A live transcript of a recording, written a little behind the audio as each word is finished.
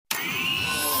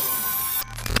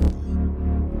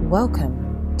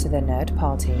Welcome to the Nerd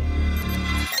Party.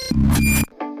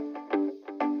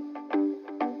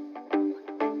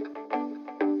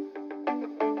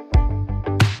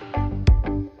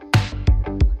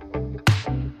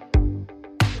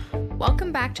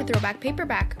 Welcome back to Throwback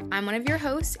Paperback. I'm one of your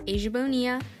hosts, Asia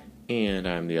Bonilla. And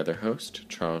I'm the other host,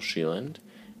 Charles Sheeland.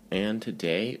 And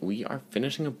today we are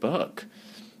finishing a book.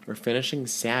 We're finishing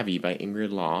Savvy by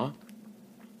Ingrid Law.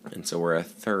 And so we're a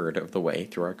third of the way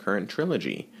through our current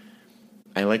trilogy.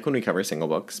 I like when we cover single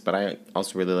books, but I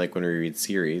also really like when we read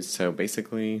series. So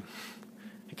basically,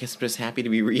 I guess I'm just happy to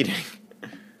be reading.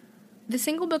 The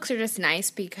single books are just nice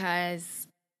because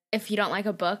if you don't like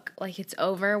a book, like, it's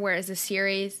over. Whereas a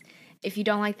series, if you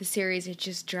don't like the series, it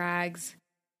just drags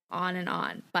on and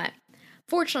on. But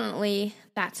fortunately,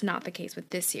 that's not the case with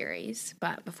this series.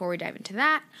 But before we dive into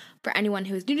that, for anyone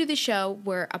who is new to the show,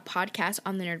 we're a podcast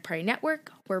on the Nerd Party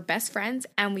Network. We're best friends,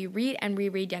 and we read and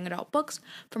reread young adult books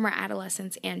from our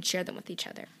adolescence and share them with each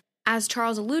other. As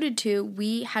Charles alluded to,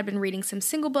 we had been reading some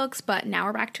single books, but now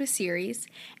we're back to a series,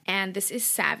 and this is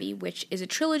Savvy, which is a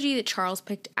trilogy that Charles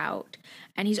picked out,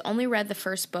 and he's only read the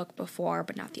first book before,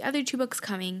 but not the other two books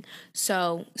coming,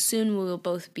 so soon we will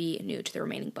both be new to the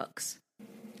remaining books.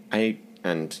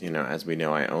 As we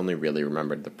know, I only really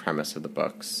remembered the premise of the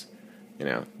books.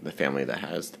 The family that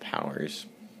has the powers.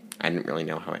 I didn't really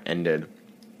know how it ended.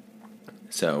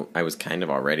 So I was kind of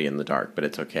already in the dark, but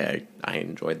it's okay. I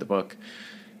enjoyed the book.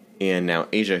 And now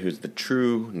Asia, who's the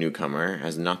true newcomer,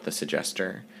 as not the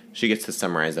suggester, she gets to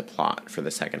summarize the plot for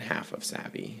the second half of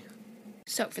Savvy.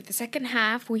 So for the second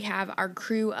half, we have our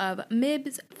crew of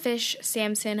Mibs, Fish,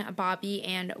 Samson, Bobby,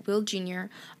 and Will Jr.,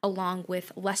 along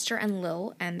with Lester and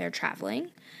Lil, and they're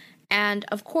traveling. And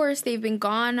of course, they've been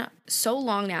gone so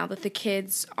long now that the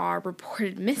kids are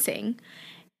reported missing.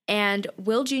 And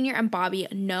Will Jr. and Bobby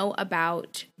know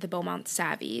about the Beaumont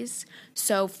Savvies,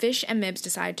 so Fish and Mibs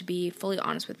decide to be fully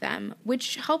honest with them,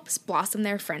 which helps blossom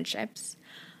their friendships.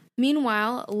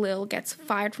 Meanwhile, Lil gets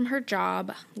fired from her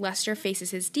job, Lester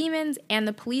faces his demons, and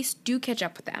the police do catch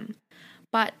up with them.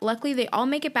 But luckily, they all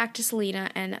make it back to Selena,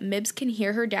 and Mibs can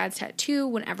hear her dad's tattoo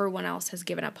when everyone else has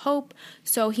given up hope,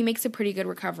 so he makes a pretty good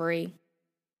recovery.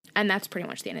 And that's pretty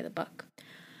much the end of the book.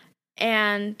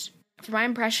 And for my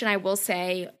impression, I will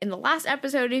say, in the last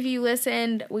episode, if you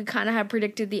listened, we kind of had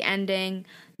predicted the ending,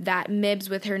 that Mibs,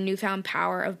 with her newfound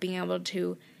power of being able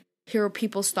to hear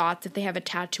people's thoughts if they have a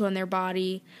tattoo on their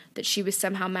body, that she was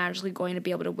somehow magically going to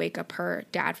be able to wake up her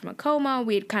dad from a coma.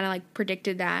 We had kind of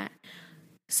predicted that.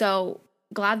 So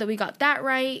glad that we got that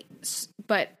right,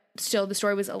 but still the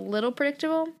story was a little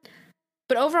predictable.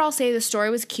 But overall, I'll say the story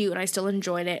was cute and I still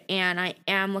enjoyed it, and I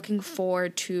am looking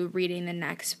forward to reading the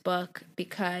next book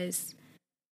because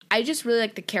I just really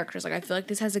like the characters. I feel like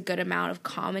this has a good amount of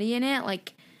comedy in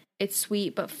it. It's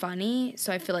sweet but funny,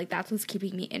 so I feel like that's what's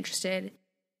keeping me interested.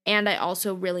 And I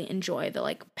also really enjoy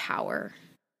the power,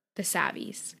 the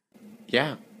Savvies.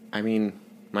 Yeah,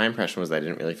 my impression was that I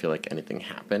didn't really feel like anything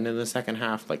happened in the second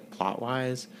half,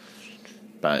 plot-wise.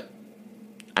 But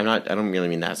I don't really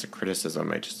mean that as a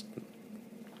criticism.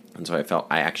 And so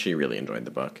I actually really enjoyed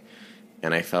the book.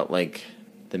 And I felt like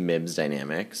the Mibs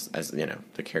dynamics, as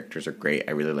the characters are great.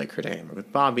 I really like her dynamic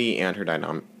with Bobby and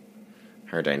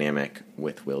her dynamic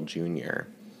with Will Jr.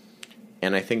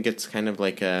 And I think it's kind of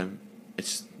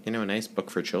it's a nice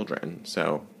book for children.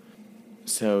 So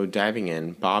diving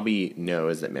in, Bobby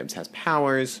knows that Mibs has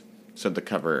powers, so the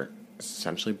cover is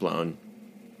essentially blown.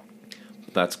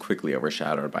 That's quickly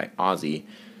overshadowed by Ozzy,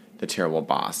 the terrible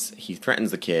boss. He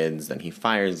threatens the kids, then he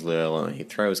fires Lil, and he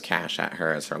throws cash at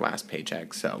her as her last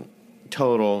paycheck. So,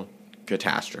 total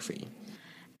catastrophe.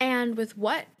 And with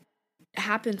what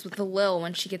happens with Lil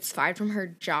when she gets fired from her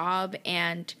job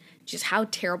and just how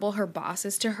terrible her boss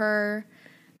is to her,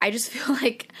 I just feel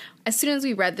like as soon as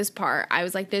we read this part, I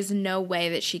was like, there's no way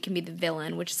that she can be the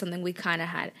villain, which is something we kind of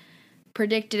had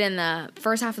predicted in the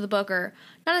first half of the book, or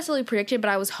not necessarily predicted, but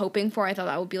I was hoping for. I thought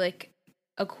that would be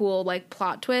a cool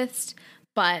plot twist,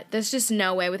 but there's just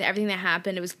no way. With everything that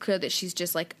happened, it was clear that she's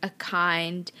just a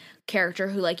kind character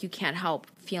who you can't help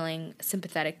feeling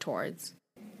sympathetic towards.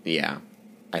 Yeah,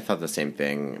 I thought the same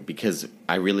thing because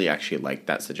I really actually liked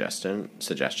that suggestion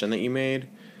that you made.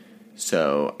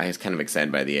 So I was kind of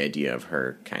excited by the idea of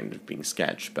her kind of being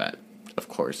sketch, but of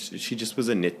course she just was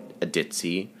a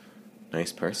ditzy,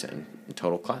 nice person, a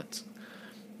total klutz.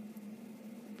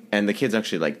 And the kids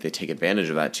actually they take advantage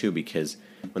of that too, because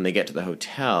when they get to the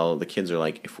hotel, the kids are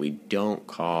like, if we don't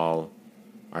call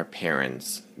our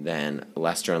parents, then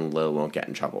Lester and Lil won't get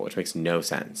in trouble, which makes no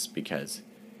sense because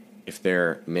if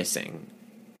they're missing,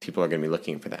 people are going to be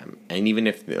looking for them. And even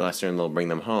if Lester and Lil bring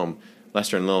them home,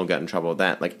 Lester and Lil got in trouble with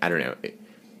that. I don't know.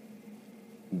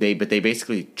 they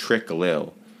basically trick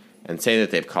Lil and say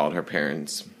that they've called her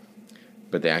parents,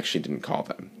 but they actually didn't call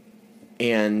them.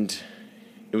 And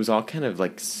it was all kind of,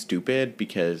 like, stupid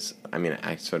because, I mean,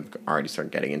 I sort of already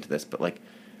started getting into this, but, like,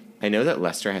 I know that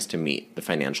Lester has to meet the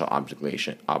financial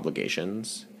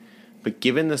obligations, but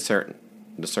given the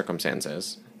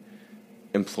circumstances,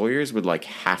 employers would, like,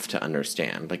 have to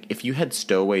understand. Like, if you had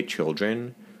stowaway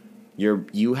children,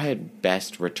 you had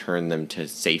best return them to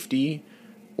safety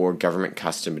or government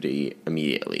custody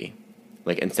immediately.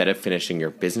 Like, instead of finishing your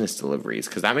business deliveries,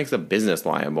 because that makes a business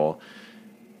liable.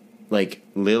 Like,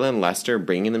 Lil and Lester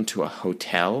bringing them to a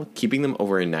hotel, keeping them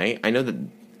overnight. I know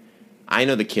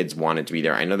the kids wanted to be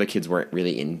there. I know the kids weren't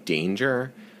really in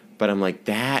danger, but I'm like,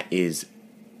 that is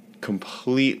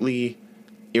completely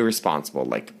irresponsible.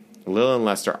 Like, Lil and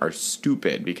Lester are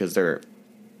stupid because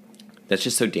that's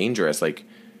just so dangerous. Like,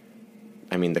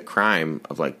 I mean, the crime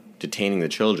of, like, detaining the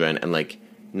children and, like,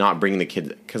 not bringing the kids,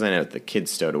 because I know the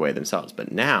kids stowed away themselves,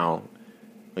 but now,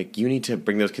 like, you need to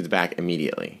bring those kids back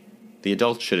immediately. The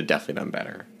adults should have definitely done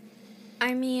better.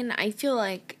 I mean, I feel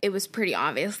like it was pretty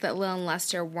obvious that Lil and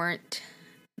Lester weren't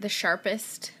the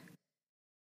sharpest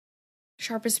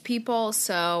people,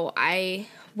 so I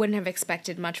wouldn't have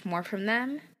expected much more from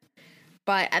them.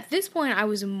 But at this point, I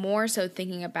was more so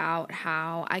thinking about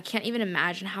how I can't even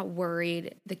imagine how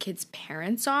worried the kids'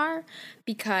 parents are,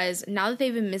 because now that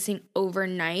they've been missing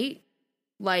overnight,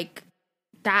 like,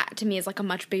 that to me is like a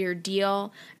much bigger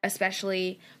deal,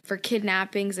 especially for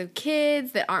kidnappings of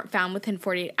kids that aren't found within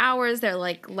 48 hours. They're,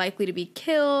 like, likely to be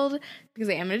killed because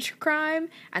they commit a crime,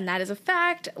 and that is a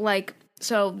fact. Like,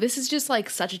 so this is just, like,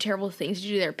 such a terrible thing to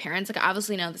do to their parents. Like, I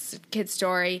obviously know this is a kid's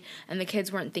story, and the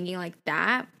kids weren't thinking like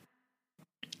that.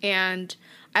 And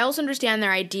I also understand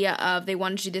their idea of they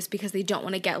wanted to do this because they don't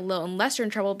want to get Lil and Lester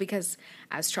in trouble, because,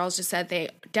 as Charles just said, they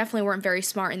definitely weren't very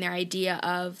smart in their idea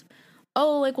of,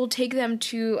 oh, like, we'll take them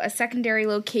to a secondary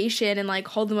location and, like,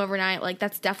 hold them overnight. Like,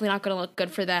 that's definitely not going to look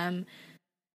good for them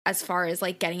as far as,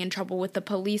 like, getting in trouble with the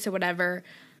police or whatever,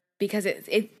 because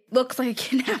it looks like a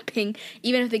kidnapping,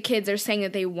 even if the kids are saying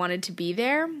that they wanted to be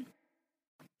there.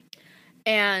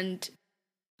 And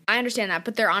I understand that,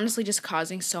 but they're honestly just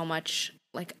causing so much,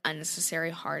 like,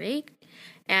 unnecessary heartache.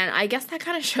 And I guess that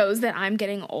kind of shows that I'm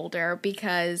getting older,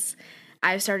 because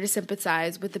I've started to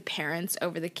sympathize with the parents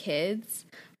over the kids.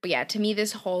 But yeah, to me,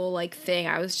 this whole, like, thing,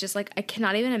 I was just like, I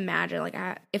cannot even imagine, like,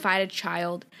 if I had a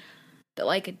child that,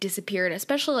 like, disappeared,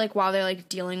 especially, like, while they're, like,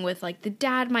 dealing with, like, the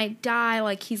dad might die,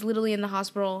 like, he's literally in the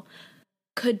hospital,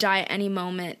 could die at any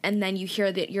moment, and then you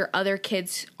hear that all your other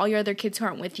kids who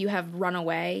aren't with you have run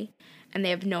away, and they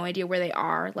have no idea where they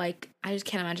are. Like, I just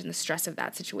can't imagine the stress of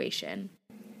that situation.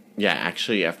 Yeah,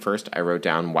 actually, at first I wrote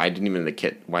down, why didn't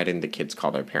the kids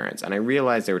call their parents? And I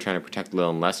realized they were trying to protect Lil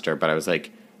and Lester, but I was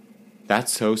like,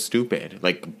 that's so stupid.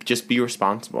 Like, just be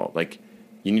responsible. Like,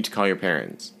 you need to call your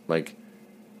parents. Like,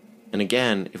 and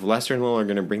again, if Lester and Lil are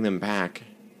going to bring them back,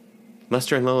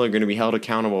 Lester and Lil are going to be held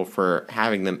accountable for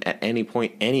having them at any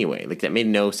point anyway. Like, that made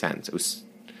no sense.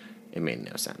 It made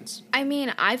no sense. I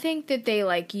mean, I think that they,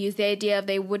 like, used the idea of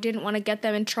didn't want to get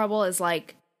them in trouble as,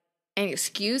 like, an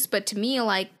excuse, but to me,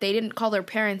 like, they didn't call their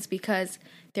parents because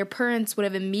their parents would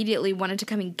have immediately wanted to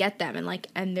come and get them and, like,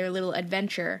 end their little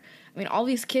adventure. I mean, all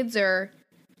these kids are,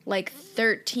 like,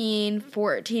 13,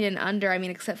 14 and under. I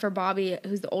mean, except for Bobby,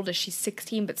 who's the oldest. She's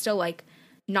 16, but still, like,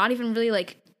 not even really,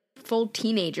 like, full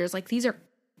teenagers. Like, these are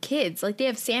kids. Like, they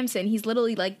have Samson. He's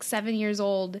literally, like, 7 years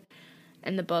old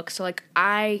in the book. So, like,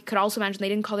 I could also imagine they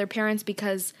didn't call their parents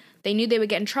because they knew they would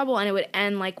get in trouble and it would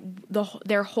end, like,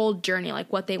 their whole journey,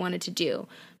 like, what they wanted to do.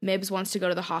 Mibbs wants to go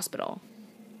to the hospital.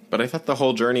 But I thought the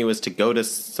whole journey was to go to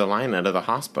Salina to the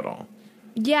hospital.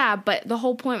 Yeah, but the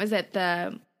whole point was that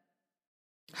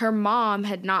her mom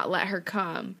had not let her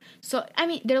come. So, I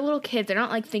mean, they're little kids. They're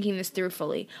not, like, thinking this through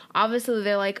fully. Obviously,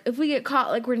 they're like, if we get caught,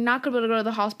 like, we're not going to be able to go to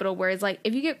the hospital. Whereas, like,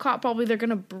 if you get caught, probably they're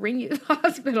going to bring you to the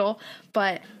hospital.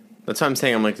 But that's what I'm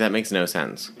saying. I'm like, that makes no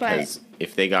sense. Because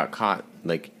if they got caught,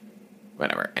 like,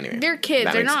 whatever. Anyway, they're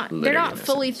kids. They're not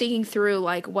fully sense. Thinking through,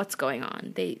 like, what's going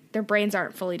on. Their brains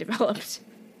aren't fully developed.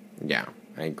 Yeah,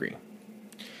 I agree.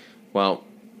 Well,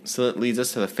 so that leads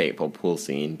us to the fateful pool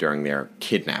scene during their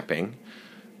kidnapping.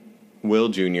 Will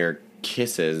Jr.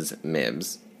 kisses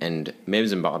Mibbs, and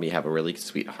Mibbs and Bobby have a really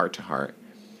sweet heart-to-heart.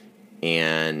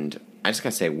 And I just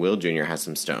gotta say, Will Jr. has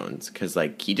some stones, because,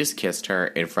 like, he just kissed her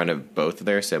in front of both of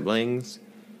their siblings.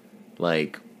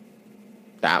 Like,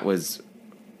 that was...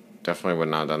 Definitely would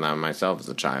not have done that myself as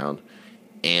a child.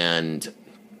 And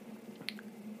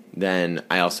then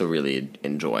I also really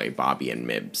enjoy Bobby and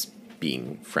Mibbs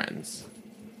being friends.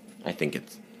 I think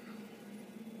it's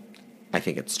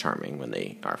charming when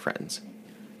they are friends.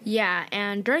 Yeah,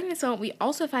 and during this moment, we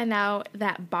also find out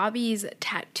that Bobby's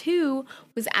tattoo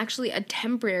was actually a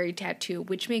temporary tattoo,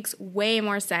 which makes way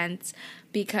more sense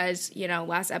because,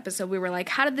 last episode we were like,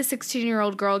 how did the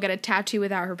 16-year-old girl get a tattoo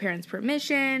without her parents'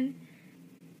 permission?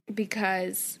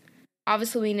 Because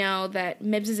obviously we know that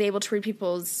Mibs is able to read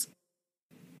people's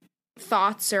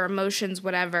thoughts or emotions,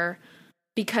 whatever,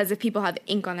 because if people have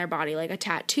ink on their body, like a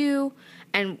tattoo,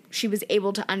 and she was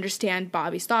able to understand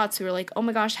Bobby's thoughts. We were like, oh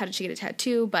my gosh, how did she get a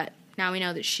tattoo? But now we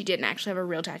know that she didn't actually have a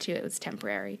real tattoo. It was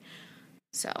temporary.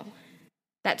 So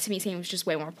that to me seems just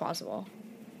way more plausible.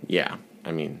 Yeah,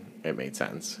 I mean, it made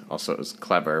sense. Also, it was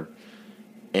clever.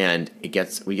 And we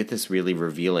get this really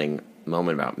revealing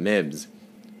moment about Mibs.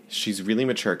 She's really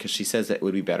mature because she says that it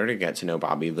would be better to get to know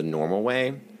Bobby the normal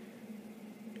way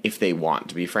if they want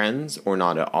to be friends or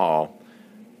not at all.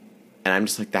 And I'm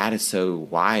just like, that is so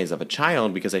wise of a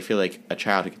child, because I feel like a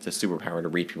child who gets a superpower to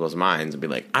read people's minds and be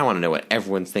like, I want to know what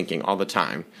everyone's thinking all the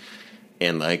time.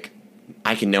 And, like,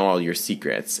 I can know all your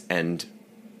secrets. And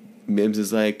Mibs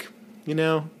is like,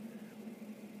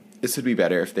 this would be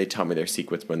better if they tell me their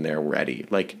secrets when they're ready.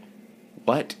 Like,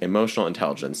 what emotional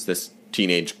intelligence this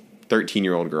teenage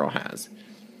 13-year-old girl has.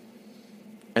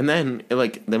 And then,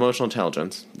 the emotional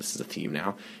intelligence, this is a theme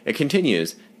now, it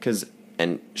continues,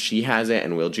 and she has it,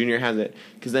 and Will Jr. has it,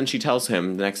 because then she tells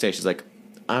him the next day, she's like,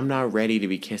 I'm not ready to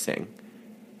be kissing.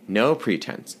 No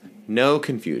pretense, no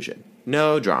confusion,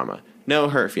 no drama, no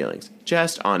hurt feelings,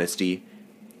 just honesty.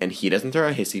 And he doesn't throw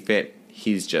a hissy fit.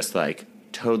 He's just like,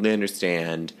 totally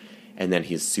understand. And then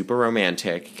he's super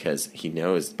romantic, because he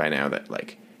knows by now that,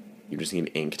 you just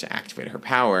need ink to activate her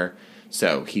power.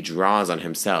 So he draws on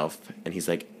himself, and he's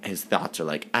like, his thoughts are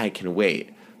like, I can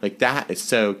wait. Like, that is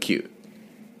so cute.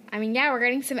 I mean, yeah, we're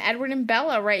getting some Edward and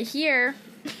Bella right here.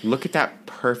 Look at that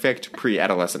perfect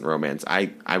pre-adolescent romance.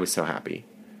 I was so happy.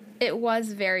 It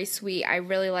was very sweet. I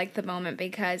really liked the moment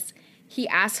because he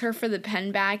asks her for the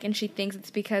pen back, and she thinks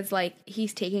it's because,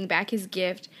 he's taking back his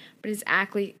gift, but it's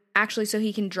actually so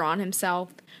he can draw on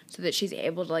himself so that she's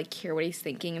able to, hear what he's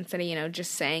thinking instead of,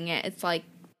 just saying it. It's,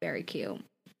 very cute.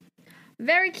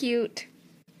 Very cute.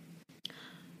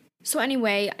 So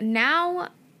anyway, now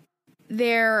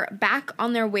they're back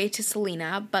on their way to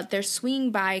Selena, but they're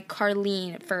swinging by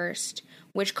Carlene first,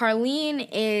 which Carlene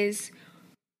is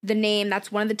the name,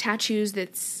 that's one of the tattoos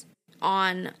that's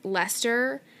on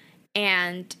Lester,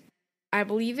 and I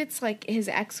believe it's his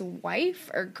ex-wife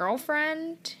or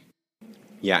girlfriend.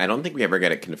 Yeah, I don't think we ever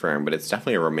get it confirmed, but it's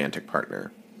definitely a romantic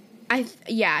partner.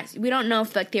 We don't know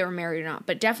if they were married or not,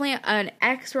 but definitely an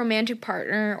ex-romantic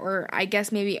partner, or I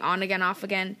guess maybe on again, off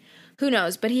again. Who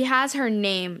knows? But he has her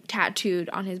name tattooed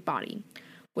on his body,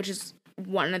 which is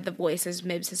one of the voices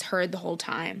Mibs has heard the whole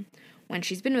time when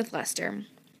she's been with Lester.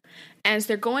 And so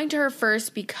they're going to her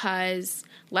first because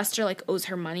Lester, owes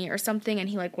her money or something, and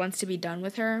he, wants to be done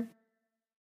with her.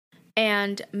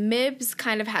 And Mibs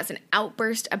kind of has an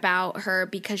outburst about her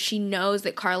because she knows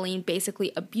that Carlene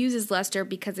basically abuses Lester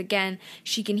because, again,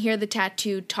 she can hear the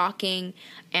tattoo talking,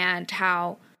 and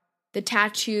how the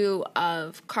tattoo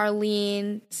of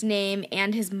Carlene's name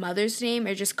and his mother's name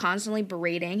are just constantly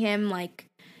berating him.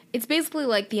 It's basically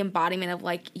the embodiment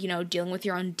of dealing with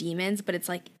your own demons, but it's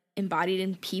embodied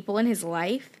in people in his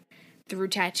life through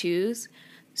tattoos.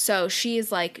 So she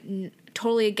is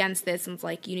totally against this and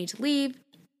is you need to leave.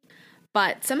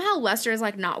 But somehow Lester is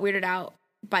not weirded out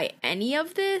by any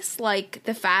of this.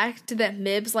 The fact that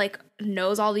Mibs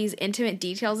knows all these intimate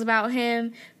details about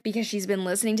him because she's been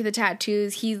listening to the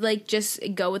tattoos. He's just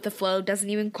go with the flow, doesn't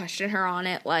even question her on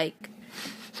it.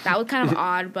 That was kind of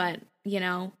odd, but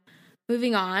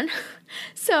moving on.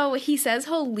 So he says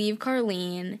he'll leave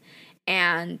Carlene,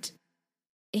 and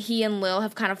he and Lil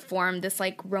have kind of formed this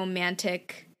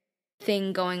romantic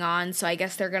thing going on. So I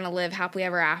guess they're gonna live happily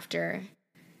ever after,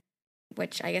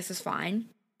 which I guess is fine.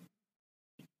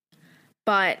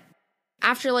 But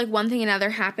after one thing and another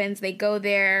happens, they go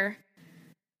there.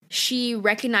 She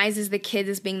recognizes the kids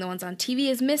as being the ones on TV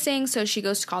is missing, so she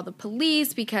goes to call the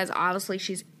police because obviously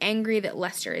she's angry that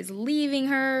Lester is leaving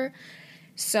her.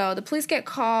 So the police get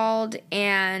called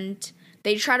and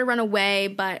they try to run away,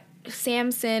 but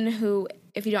Samson, who,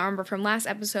 if you don't remember from last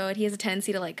episode, he has a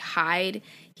tendency to hide.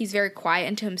 He's very quiet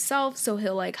into himself, so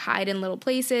he'll hide in little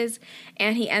places,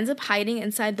 and he ends up hiding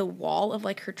inside the wall of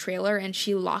her trailer, and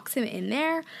she locks him in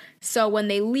there. So when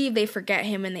they leave, they forget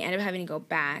him and they end up having to go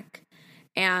back.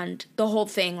 And the whole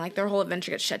thing, their whole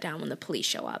adventure gets shut down when the police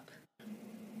show up.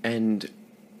 And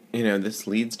this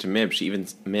leads to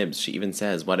Mibs. She even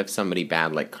says, what if somebody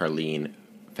bad like Carlene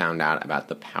found out about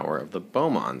the power of the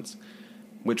Beaumonts?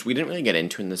 Which we didn't really get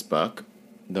into in this book,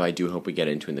 though I do hope we get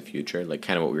into in the future,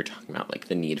 kind of what we were talking about,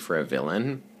 the need for a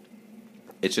villain.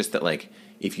 It's just that, like,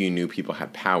 if you knew people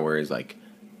had powers, like,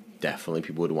 definitely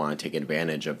people would want to take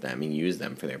advantage of them and use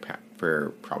them for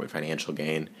probably financial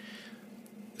gain.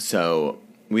 So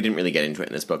we didn't really get into it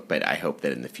in this book, but I hope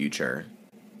that in the future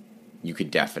you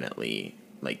could definitely,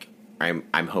 like,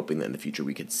 I'm hoping that in the future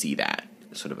we could see that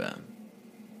sort of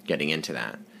getting into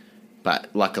that. But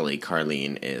luckily,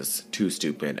 Carlene is too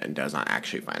stupid and does not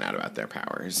actually find out about their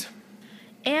powers.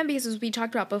 And because, as we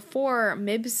talked about before,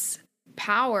 Mib's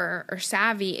power or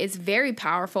savvy is very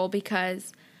powerful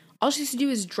because all she has to do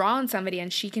is draw on somebody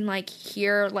and she can, like,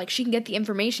 hear, like, she can get the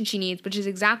information she needs, which is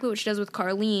exactly what she does with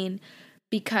Carlene,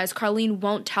 because Carlene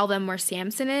won't tell them where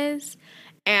Samson is.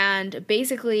 And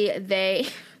basically the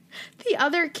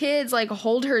other kids, like,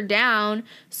 hold her down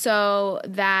so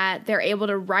that they're able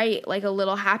to write, like, a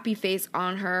little happy face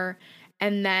on her.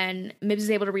 And then Mibs is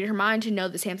able to read her mind to know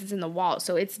that Samson's in the wall.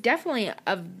 So it's definitely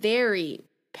a very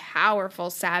powerful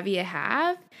savvy to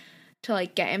have to,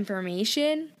 like, get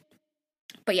information.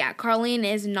 But yeah, Carlene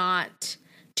is not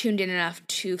tuned in enough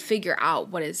to figure out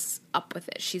what is up with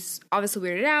it. She's obviously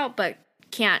weirded out, but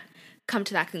can't come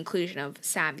to that conclusion of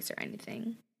savvies or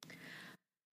anything.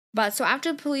 But so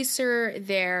after the police are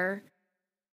there,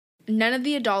 none of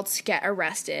the adults get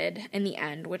arrested in the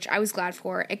end, which I was glad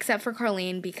for, except for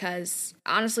Carlene, because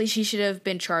honestly, she should have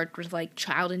been charged with, like,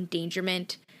 child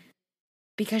endangerment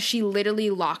because she literally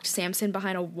locked Samson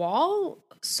behind a wall.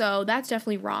 So that's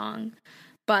definitely wrong.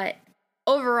 But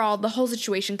overall, the whole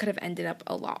situation could have ended up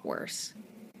a lot worse.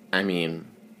 I mean,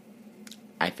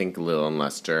 I think Lil and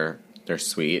Lester, they're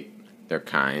sweet, they're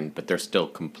kind, but they're still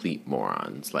complete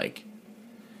morons. Like,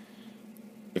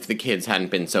 if the kids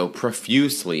hadn't been so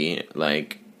profusely,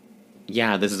 like,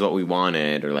 yeah, this is what we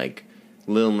wanted, or, like,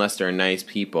 Lil and Lester are nice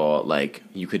people, like,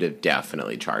 you could have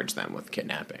definitely charged them with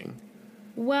kidnapping.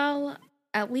 Well,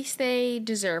 at least they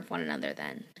deserve one another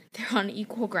then. They're on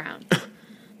equal ground.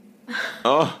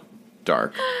 Oh,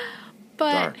 dark.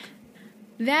 But dark.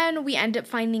 Then we end up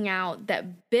finding out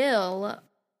that Bill,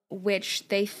 which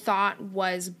they thought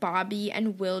was Bobby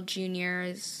and Will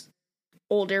Jr.'s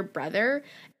older brother,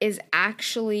 is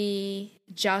actually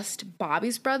just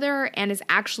Bobby's brother and is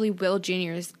actually Will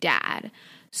Jr.'s dad.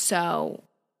 So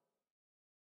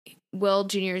Will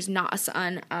Jr. is not a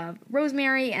son of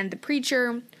Rosemary and the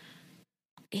preacher.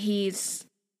 He's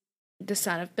the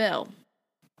son of Bill,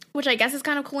 which I guess is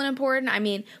kind of cool and important. I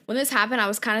mean, when this happened, I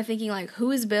was kind of thinking, like,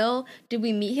 who is Bill? Did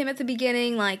we meet him at the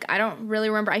beginning? Like, I don't really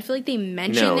remember. I feel like they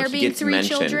mentioned there being three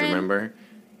children. Remember?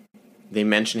 They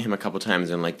mention him a couple times,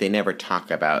 and, like, they never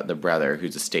talk about the brother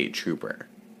who's a state trooper.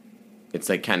 It's,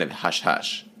 like, kind of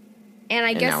hush-hush. And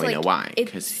I guess, now we like, know why,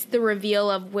 it's the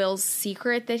reveal of Will's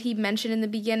secret that he mentioned in the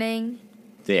beginning.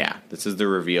 Yeah, this is the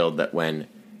reveal that when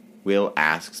Will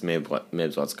asks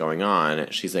Mibs what's going on,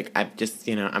 she's like, I'm just,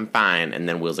 I'm fine. And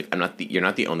then Will's like, you're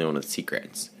not the only one with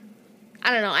secrets.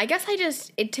 I don't know. I guess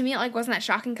to me, it, like, wasn't that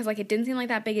shocking because, like, it didn't seem like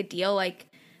that big a deal. Like,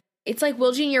 it's like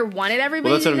Will Jr. wanted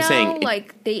everybody to know. That's what I'm saying.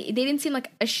 Like, they didn't seem,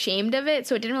 like, ashamed of it,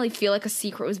 so it didn't really feel like a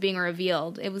secret was being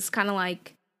revealed. It was kind of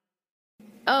like,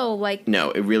 oh, like...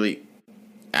 No, it really...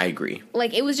 I agree.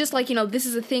 Like, it was just like, this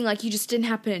is a thing, like, you just didn't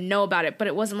happen to know about it, but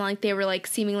it wasn't like they were, like,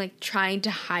 seeming like trying to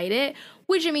hide it,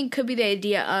 which, I mean, could be the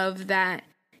idea of that,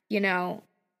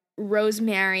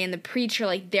 Rosemary and the preacher,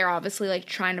 like, they're obviously, like,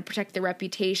 trying to protect their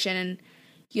reputation, and,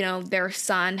 their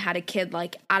son had a kid,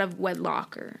 like, out of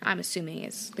wedlock, or I'm assuming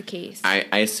is the case. I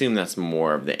assume that's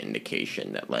more of the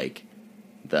indication that, like,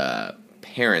 the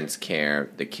parents care,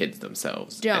 the kids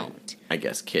themselves don't. And I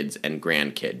guess kids and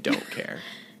grandkid don't care.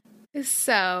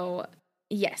 So,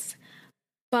 yes.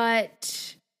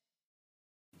 But,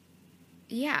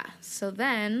 yeah. So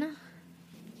then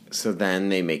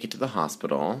they make it to the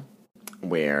hospital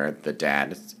where the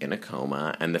dad is in a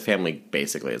coma and the family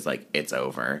basically is like, it's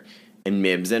over. And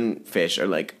Mibs and Fish are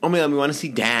like, oh my God, we want to see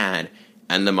Dad.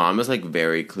 And the mom is, like,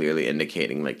 very clearly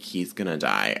indicating, like, he's gonna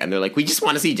die. And they're like, we just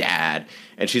want to see Dad.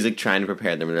 And she's, like, trying to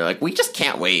prepare them. And they're like, we just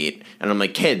can't wait. And I'm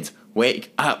like, kids,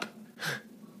 wake up.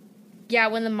 Yeah,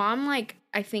 when the mom, like,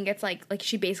 I think it's, like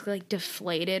she basically, like,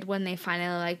 deflated when they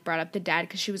finally, like, brought up the dad.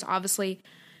 Because she was obviously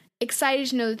excited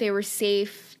to know that they were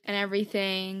safe and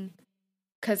everything.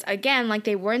 Because, again, like,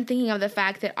 they weren't thinking of the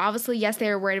fact that, obviously, yes, they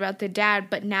were worried about the dad,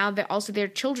 but now that also their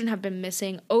children have been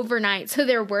missing overnight, so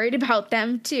they're worried about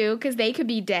them, too, because they could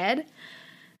be dead.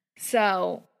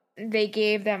 So they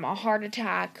gave them a heart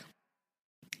attack,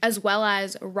 as well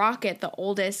as Rocket, the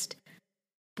oldest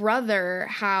brother,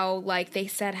 how, like, they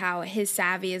said how his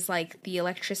savvy is, like, the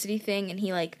electricity thing, and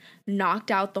he, like, knocked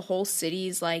out the whole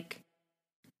city's, like,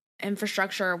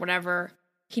 infrastructure or whatever.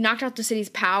 He knocked out the city's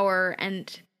power,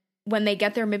 and when they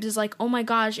get there, Mibs is like, oh my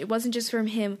gosh, it wasn't just from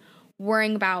him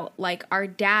worrying about, like, our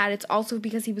dad, it's also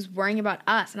because he was worrying about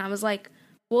us. And I was like,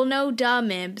 well, no, duh,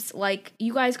 Mibs. Like,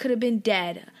 you guys could have been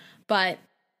dead, but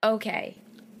okay.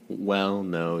 Well,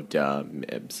 no, duh,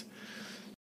 Mibs.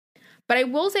 But I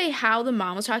will say how the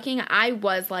mom was talking, I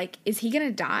was like, is he going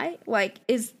to die? Like,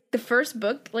 is the first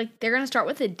book, like, they're going to start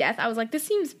with a death? I was like, this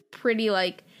seems pretty,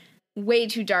 like, way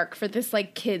too dark for this,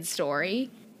 like, kid story.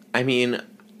 I mean,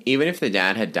 even if the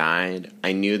dad had died,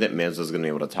 I knew that Mibs was going to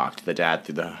be able to talk to the dad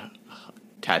through the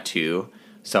tattoo,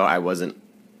 so I wasn't,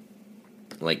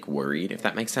 like, worried, if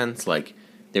that makes sense. Like,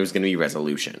 there was going to be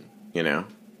resolution, you know?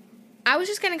 I was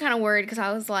just getting kind of worried because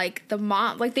I was like, the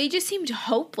mom, like, they just seemed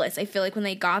hopeless, I feel like, when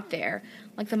they got there.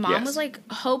 Like, the mom was, like,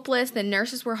 hopeless, the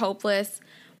nurses were hopeless,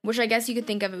 which I guess you could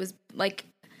think of it was, like...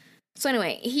 So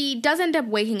anyway, he does end up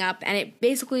waking up, and it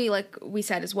basically, like we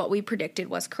said, is what we predicted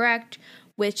was correct,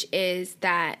 which is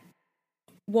that,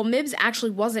 well, Mibs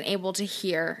actually wasn't able to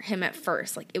hear him at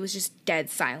first. Like, it was just dead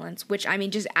silence, which, I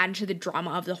mean, just added to the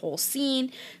drama of the whole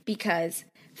scene, because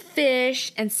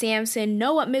Fish and Samson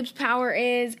know what Mibs' power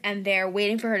is, and they're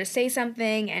waiting for her to say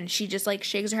something, and she just, like,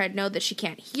 shakes her head no, that she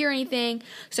can't hear anything.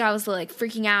 So I was, like,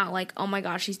 freaking out, like, oh my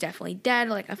gosh, she's definitely dead,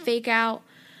 like a fake out.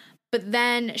 But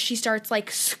then she starts, like,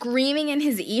 screaming in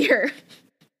his ear,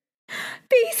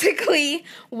 basically,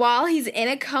 while he's in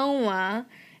a coma,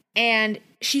 and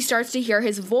she starts to hear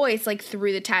his voice, like,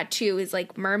 through the tattoo. His,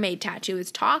 like, mermaid tattoo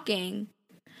is talking,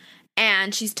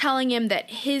 and she's telling him that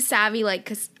his savvy, like,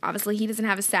 because obviously he doesn't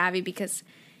have a savvy because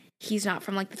he's not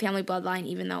from, like, the family bloodline,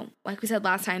 even though, like we said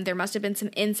last time, there must have been some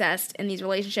incest in these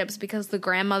relationships because the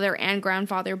grandmother and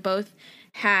grandfather both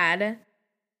had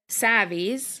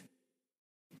savvies.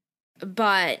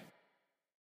 But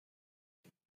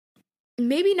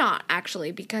maybe not,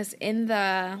 actually, because in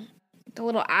the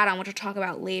little add-on, which I'll talk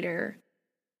about later,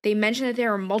 they mentioned that there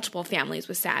were multiple families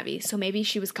with savvy, so maybe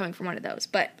she was coming from one of those.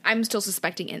 But I'm still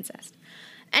suspecting incest.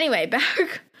 Anyway,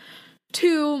 back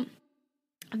to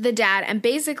the dad, and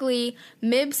basically,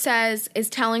 Mibs is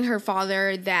telling her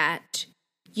father that,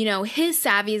 you know, his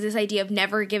savvy is this idea of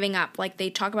never giving up. Like, they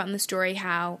talk about in the story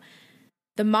how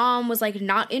the mom was, like,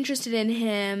 not interested in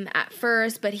him at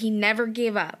first, but he never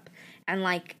gave up. And,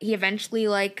 like, he eventually,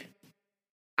 like,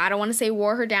 I don't want to say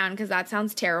wore her down because that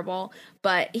sounds terrible,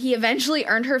 but he eventually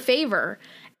earned her favor.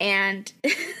 And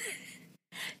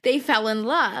they fell in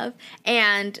love.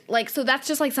 And, like, so that's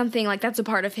just, like, something, like, that's a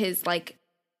part of his, like,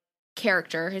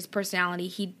 character, his personality.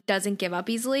 He doesn't give up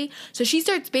easily. So she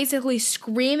starts basically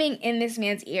screaming in this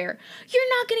man's ear,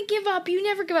 "You're not gonna give up, you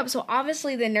never give up." So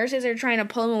obviously the nurses are trying to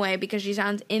pull him away because she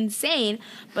sounds insane,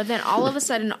 but then all of a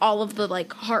sudden all of the,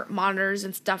 like, heart monitors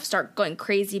and stuff start going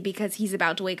crazy because he's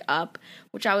about to wake up,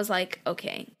 which I was like,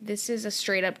 okay, this is a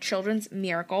straight up children's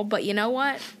miracle. But you know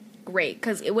what, great,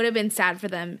 because it would have been sad for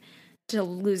them to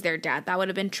lose their dad. That would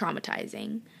have been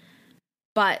traumatizing.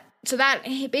 But so that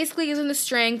he basically gives him the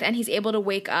strength, and he's able to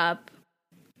wake up,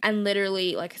 and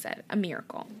literally, like I said, a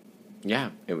miracle.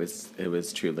 Yeah, it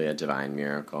was truly a divine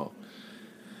miracle.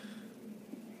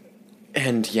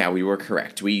 And yeah, we were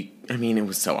correct. I mean, it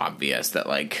was so obvious that,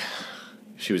 like,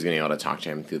 she was going to be able to talk to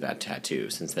him through that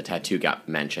tattoo, since the tattoo got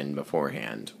mentioned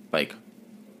beforehand. Like,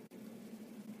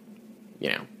 you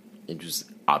know, it was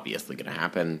obviously going to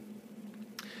happen.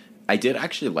 I did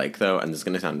actually like, though, and this is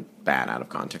going to sound bad out of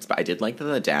context, but I did like that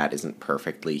the dad isn't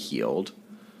perfectly healed.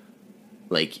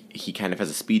 Like, he kind of has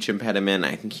a speech impediment.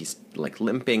 I think he's, like,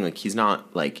 limping. Like, he's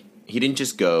not, like, he didn't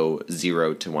just go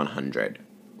 0 to 100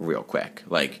 real quick.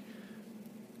 Like,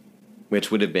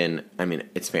 which would have been, I mean,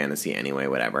 it's fantasy anyway,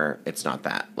 whatever. It's not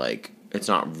that, like, it's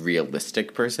not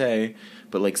realistic per se,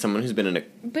 but, like, someone who's been in a...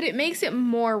 But it makes it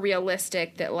more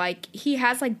realistic that, like, he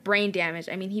has, like, brain damage.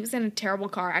 I mean, he was in a terrible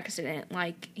car accident.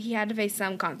 Like, he had to face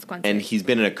some consequences. And he's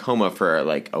been in a coma for,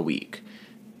 like, a week.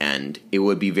 And it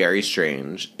would be very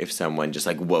strange if someone just,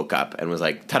 like, woke up and was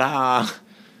like, ta-da!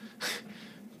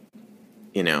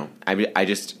 You know, I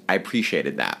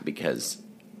appreciated that because,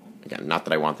 again, not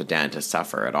that I want the dad to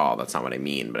suffer at all. That's not what I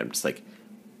mean. But I'm just, like...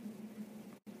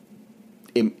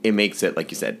 It makes it, like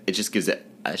you said, it just gives it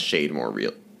a shade more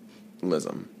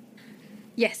realism.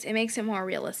 Yes, it makes it more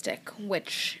realistic,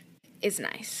 which is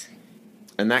nice.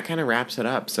 And that kind of wraps it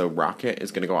up. So Rocket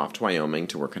is going to go off to Wyoming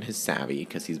to work on his savvy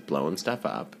because he's blowing stuff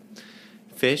up.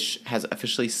 Fish has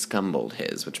officially scumbled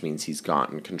his, which means he's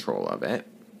gotten control of it.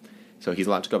 So he's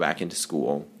allowed to go back into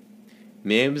school.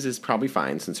 Mibs is probably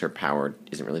fine since her power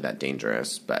isn't really that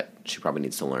dangerous, but she probably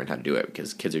needs to learn how to do it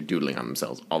because kids are doodling on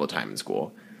themselves all the time in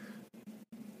school.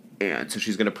 And so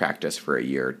she's going to practice for a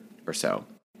year or so.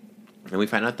 And we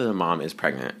find out that the mom is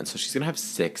pregnant, and so she's going to have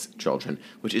 6 children,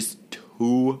 which is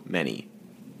too many.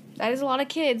 That is a lot of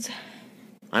kids.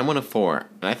 I'm one of 4,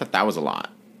 and I thought that was a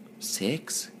lot.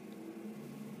 6?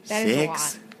 That 6? is a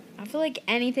lot. I feel like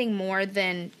anything more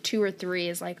than 2 or 3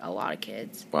 is like a lot of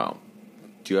kids. Well,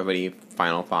 do you have any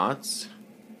final thoughts?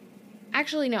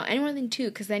 Actually, no, any more than 2,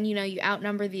 because then, you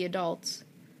outnumber the adults.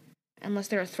 Unless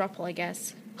they're a throuple, I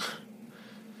guess.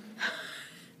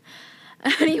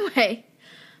 Anyway,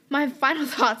 my final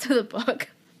thoughts of the book.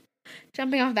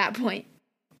 Jumping off that point.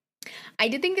 I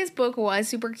did think this book was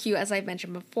super cute, as I've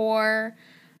mentioned before.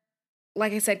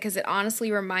 Like I said, because it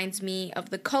honestly reminds me of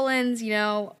the Cullens,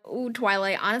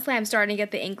 Twilight. Honestly, I'm starting to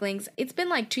get the inklings. It's been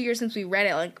like 2 years since we read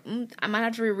it. Like, I might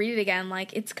have to reread it again.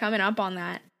 Like, it's coming up on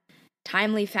that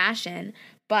timely fashion.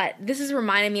 But this is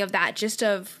reminding me of that, just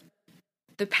of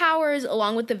the powers,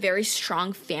 along with the very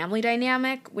strong family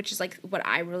dynamic, which is like what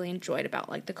I really enjoyed about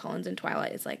like the Cullens and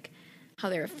Twilight, is like how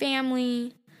they're a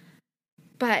family.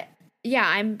 But yeah,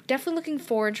 I'm definitely looking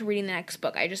forward to reading the next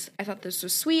book. I thought this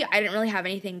was sweet. I didn't really have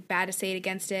anything bad to say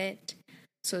against it.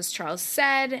 So as Charles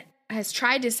has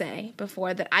tried to say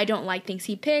before, that I don't like things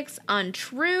he picks,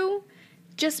 untrue.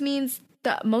 Just means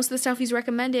that most of the stuff he's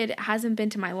recommended hasn't been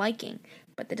to my liking.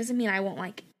 But that doesn't mean I won't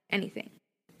like anything.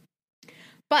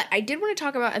 But I did want to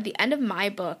talk about, at the end of my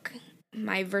book,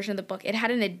 my version of the book, it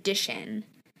had an addition.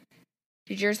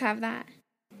 Did yours have that?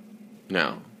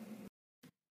 No.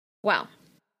 Well,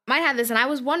 mine had this, and I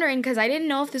was wondering, because I didn't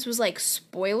know if this was, like,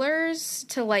 spoilers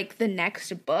to, like, the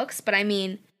next books, but, I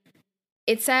mean,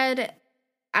 it said,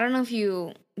 I don't know if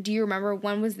do you remember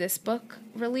when was this book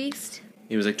released?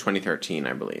 It was, like, 2013,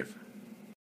 I believe.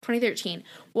 2013.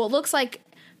 Well, it looks like,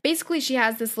 basically, she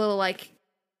has this little, like,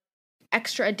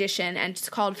 extra edition, and it's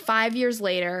called 5 Years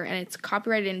Later, and it's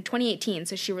copyrighted in 2018,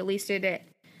 so she released it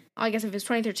I guess if it's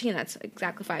 2013, that's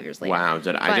exactly 5 years later. Wow,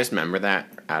 I just remember that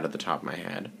out of the top of my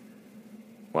head?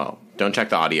 Well, don't check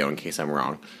the audio in case I'm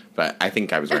wrong, but I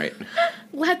think I was right.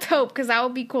 Let's hope, because that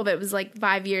would be cool that it was like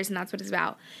 5 years and that's what it's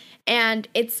about. And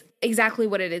it's exactly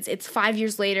what it is. It's 5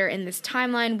 years later in this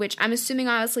timeline, which I'm assuming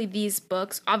also these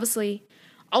books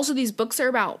are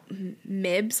about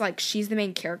Mibs, like she's the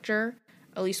main character,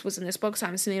 at least was in this book, so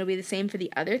I'm assuming it'll be the same for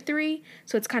the other 3.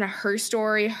 So it's kind of her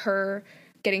story, her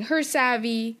getting her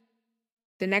savvy,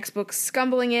 the next book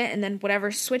scumbling it, and then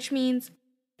whatever switch means.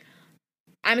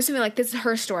 I'm assuming like this is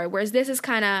her story, whereas this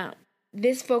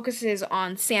focuses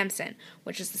on Samson,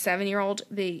 which is the 7-year-old,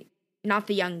 not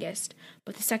the youngest,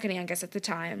 but the second youngest at the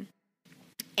time.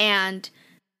 And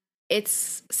it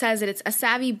says that it's a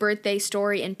savvy birthday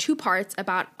story in 2 parts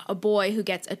about a boy who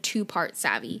gets a 2-part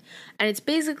savvy. And it's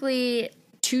basically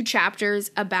 2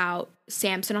 chapters about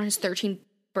Samson on his 13th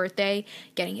birthday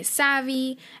getting his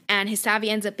savvy, and his savvy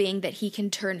ends up being that he can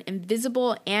turn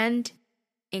invisible and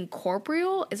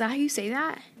incorporeal. Is that how you say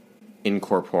that?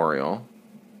 Incorporeal.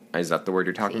 Is that the word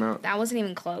you're talking about? That wasn't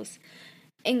even close.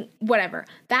 Whatever.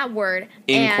 That word.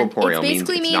 Incorporeal and it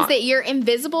basically means that you're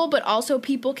invisible, but also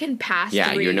people can pass through.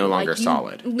 Yeah, you're no longer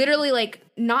solid. Literally, like,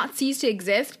 not cease to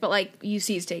exist, but, like, you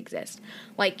cease to exist.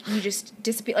 Like, you just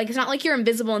disappear. Like, it's not like you're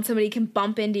invisible and somebody can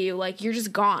bump into you. Like, you're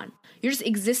just gone. You're just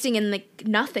existing in, like,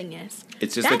 nothingness.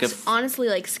 It's just That's honestly,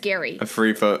 like, scary. A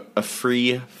free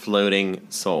floating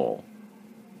soul.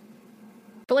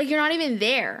 But, like, you're not even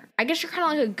there. I guess you're kind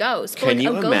of like a ghost. Can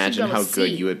you imagine how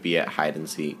good you would be at hide and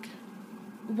seek?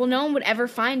 Well, no one would ever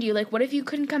find you. Like, what if you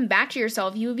couldn't come back to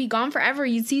yourself? You would be gone forever.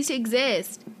 You'd cease to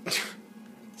exist.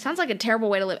 Sounds like a terrible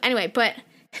way to live. Anyway, but...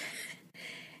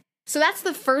 So that's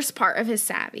the first part of his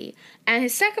savvy. And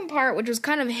his second part, which was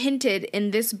kind of hinted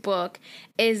in this book,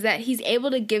 is that he's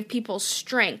able to give people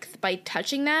strength by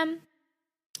touching them,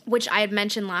 which I had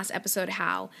mentioned last episode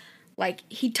how, like,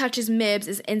 he touches Mibs,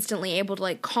 is instantly able to,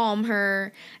 like, calm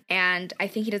her, and I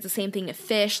think he does the same thing to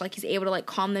Fish, like, he's able to, like,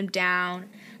 calm them down,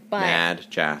 but... Mad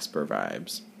Jasper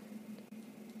vibes.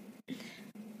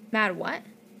 Mad what?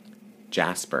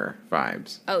 Jasper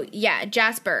vibes. Oh, yeah,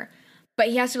 Jasper. But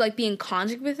he has to, like, be in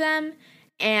contact with them,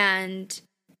 and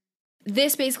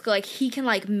this basically, like, he can,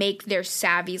 like, make their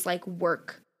savvies, like,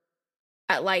 work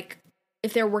at, like,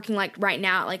 if they're working, like, right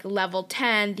now at, like, level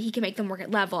 10, he can make them work at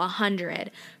level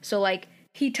 100. So, like,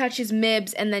 he touches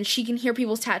Mibs, and then she can hear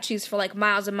people's tattoos for, like,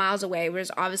 miles and miles away,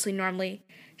 whereas obviously normally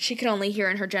she can only hear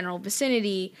in her general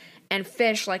vicinity, and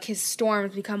Fish, like, his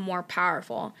storms become more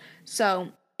powerful. So,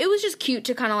 it was just cute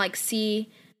to kind of, like,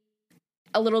 see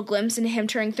a little glimpse into him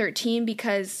turning 13,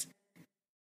 because,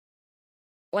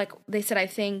 like they said, I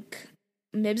think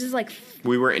Mibs is, like...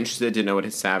 We were interested to know what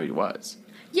his savvy was.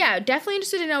 Yeah, definitely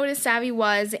interested to know what his savvy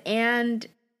was, and,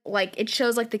 like, it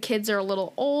shows, like, the kids are a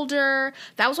little older.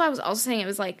 That was why I was also saying it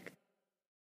was, like,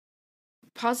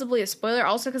 possibly a spoiler,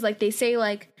 also because, like, they say,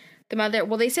 like, the mother...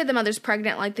 Well, they say the mother's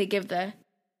pregnant, like, they give the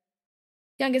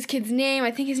youngest kid's name.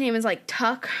 I think his name is like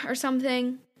Tuck or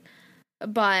something.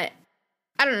 But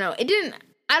I don't know.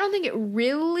 I don't think it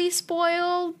really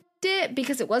spoiled it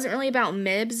because it wasn't really about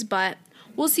Mibs, but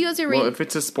we'll see as we read. Well, if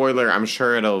it's a spoiler, I'm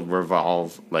sure it'll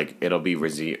it'll be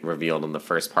revealed in the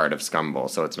first part of Scumble,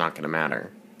 so it's not going to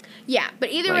matter. Yeah, but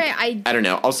either way, I don't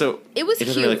know. Also, it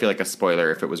doesn't really feel like a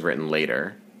spoiler if it was written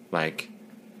later. Like,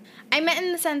 I meant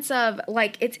in the sense of,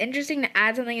 like, it's interesting to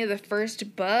add something to the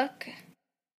first book.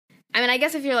 I mean, I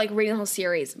guess if you're, like, reading the whole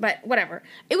series, but whatever.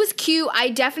 It was cute. I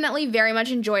definitely very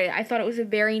much enjoyed it. I thought it was a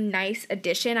very nice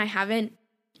addition. I haven't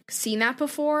seen that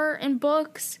before in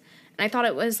books, and I thought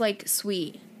it was, like,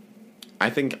 sweet. I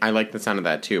think I like the sound of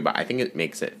that, too, but I think it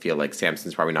makes it feel like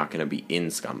Samson's probably not going to be in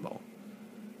Scumble.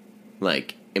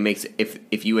 Like, it makes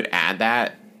if you would add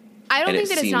that. I don't think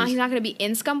that he's not going to be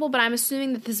in Scumble, but I'm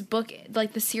assuming that this book,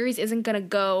 like, the series isn't going to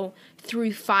go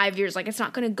through 5 years. Like, it's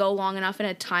not going to go long enough in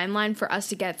a timeline for us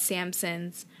to get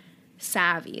Samson's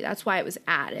savvy. That's why it was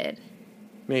added.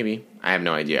 Maybe. I have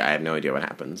no idea. I have no idea what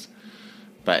happens.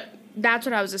 But that's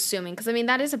what I was assuming, because, I mean,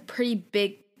 that is a pretty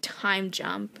big time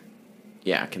jump.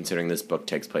 Yeah, considering this book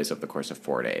takes place over the course of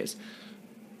 4 days.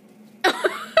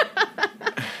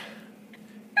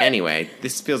 Anyway,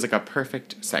 this feels like a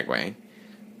perfect segue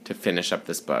to finish up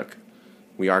this book.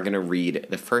 We are going to read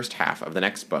the first half of the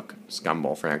next book,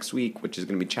 Scumble, for next week, which is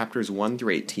going to be chapters 1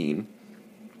 through 18.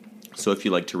 So if you'd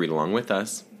like to read along with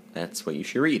us, that's what you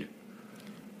should read.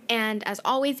 And as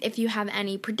always, if you have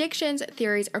any predictions,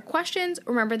 theories, or questions,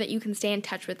 remember that you can stay in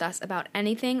touch with us about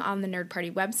anything on the Nerd Party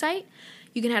website.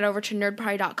 You can head over to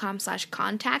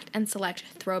nerdparty.com/contact and select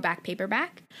Throwback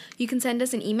Paperback. You can send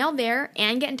us an email there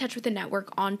and get in touch with the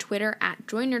network on Twitter at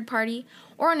Join Nerd Party,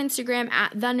 or on Instagram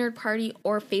at The Nerd Party,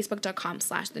 or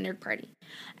Facebook.com/The Nerd Party.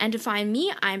 And to find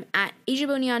me, I'm at Asia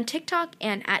Bonilla on TikTok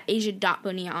and at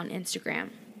Asia.Bonilla on Instagram.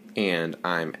 And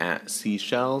I'm at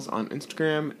Seashells on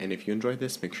Instagram. And if you enjoyed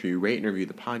this, make sure you rate and review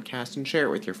the podcast and share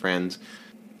it with your friends.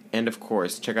 And of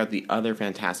course, check out the other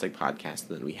fantastic podcasts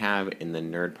that we have in the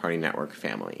Nerd Party Network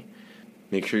family.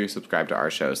 Make sure you subscribe to our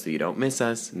show so you don't miss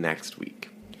us next week.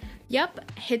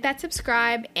 Yep, hit that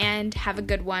subscribe and have a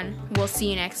good one. We'll see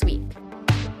you next week.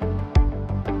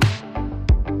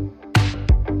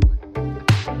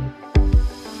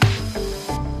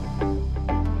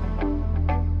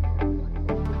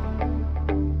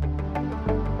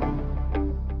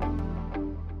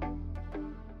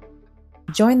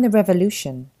 Join the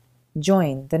revolution.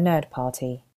 Join the Nerd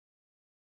Party.